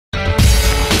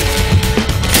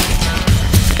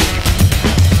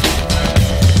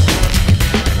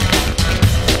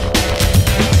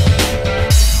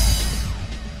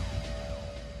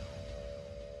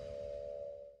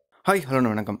Hi hello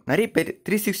வணக்கம். நிறைய பேர்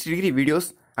 360 டிகிரி வீடியோஸ்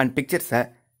அண்ட் பிக்சர்ஸை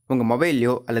உங்கள்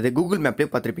மொபைல்லையோ அல்லது கூகுள் மேப்லையோ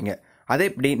பார்த்துருப்பீங்க. அதே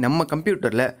இப்படி நம்ம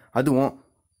கம்ப்யூட்டரில் அதுவும்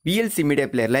VLC மீடியா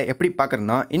பிளேயரில் எப்படி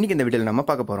பார்க்குறதுனா இன்றைக்கி இந்த வீடியோவில் நம்ம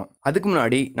பார்க்க போகிறோம். அதுக்கு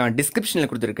முன்னாடி நான் டிஸ்கிரிப்ஷனில்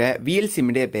கொடுத்துருக்க VLC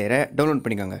மீடியா பிளேயரை டவுன்லோட்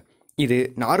பண்ணிக்கோங்க. இது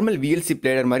நார்மல் VLC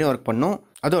பிளேயர் மாதிரி ஒர்க் பண்ணும்.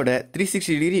 அதோட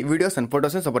 360 டிகிரி வீடியோஸ் அண்ட்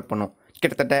ஃபோட்டோஸும் சப்போர்ட் பண்ணும்.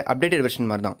 கிட்டத்தட்ட அப்டேட்டட்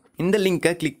வெர்ஷன் மாதிரி தான். இந்த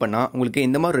லிங்க்கை கிளிக் பண்ணால் உங்களுக்கு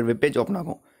இந்த மாதிரி ஒரு வெப்பேஜ் ஓப்பன்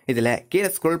ஆகும். இதில்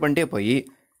கீழே ஸ்க்ரோல் பண்ணிட்டே போய்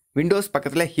விண்டோஸ்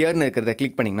பக்கத்தில் ஹியர்னு இருக்கிறத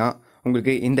கிளிக் பண்ணிங்கன்னா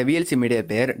உங்களுக்கு இந்த VLC மீடியா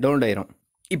பிளேயர் டவுன்லோட் ஆயிரும்.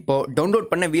 இப்போது டவுன்லோட்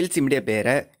பண்ண VLC மீடியா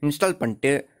பிளேயரை இன்ஸ்டால்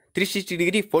பண்ணிட்டு 360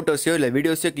 டிகிரி ஃபோட்டோஸையோ இல்லை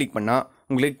வீடியோஸையோ கிளிக் பண்ணால்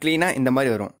உங்களுக்கு க்ளீனாக இந்த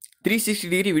மாதிரி வரும்.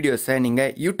 360 டிகிரி வீடியோஸை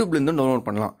நீங்கள் யூடியூப்லேருந்தும் டவுன்லோட்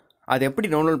பண்ணலாம். அதை எப்படி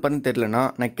டவுன்லோட் பண்ணு தெரியலனா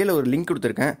நான் கீழே ஒரு லிங்க்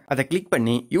கொடுத்துருக்கேன். அதை கிளிக்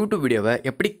பண்ணி யூடியூப் வீடியோவை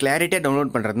எப்படி கிளாரிட்டியாக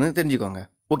டவுன்லோட் பண்ணுறதுன்னு தெரிஞ்சுக்கோங்க.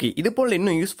 ஓகே, இது போல்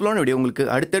இன்னும் யூஸ்ஃபுல்லான வீடியோ உங்களுக்கு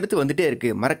அடுத்தடுத்து வந்துட்டே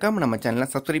இருக்குது. மறக்காமல் நம்ம சேனலை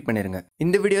சப்ஸ்கிரைப் பண்ணிடுங்க.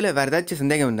 இந்த வீடியோவில் வேறு ஏதாச்சும்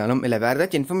சந்தேகம் இருந்தாலும் இல்லை வேறு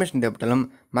ஏதாச்சும் இன்ஃபர்மேஷன் தேவைப்பட்டாலும்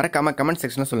மறக்காமல் கமெண்ட்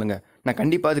செக்ஷனில் சொல்லுங்கள். நான்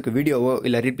கண்டிப்பாக அதுக்கு வீடியோவோ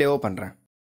இல்லை ரிப்ளைவோ பண்ணுறேன்.